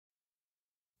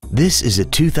This is a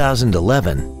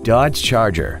 2011 Dodge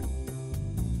Charger.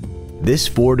 This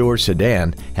four-door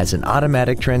sedan has an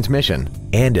automatic transmission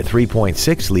and a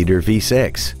 3.6-liter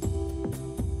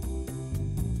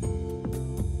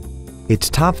V6. Its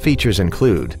top features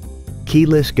include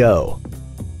keyless go,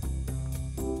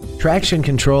 traction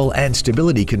control and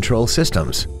stability control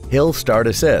systems, hill start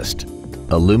assist,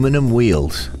 aluminum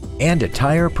wheels, and a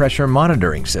tire pressure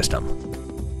monitoring system.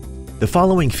 The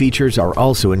following features are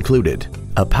also included: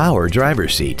 a power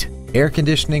driver's seat, air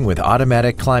conditioning with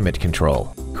automatic climate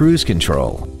control, cruise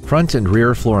control, front and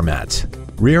rear floor mats,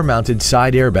 rear-mounted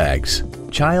side airbags,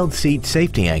 child seat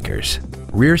safety anchors,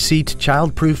 rear seat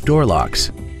child-proof door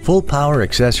locks, full power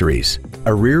accessories,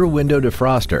 a rear window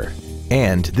defroster,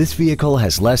 and this vehicle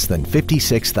has less than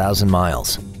 56,000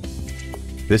 miles.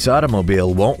 This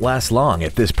automobile won't last long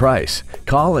at this price.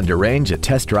 Call and arrange a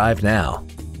test drive now.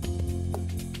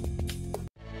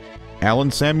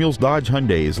 Allen Samuels Dodge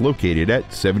Hyundai is located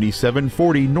at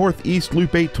 7740 Northeast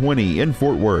Loop 820 in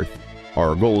Fort Worth.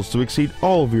 Our goal is to exceed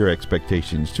all of your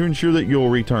expectations to ensure that you'll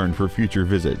return for future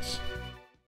visits.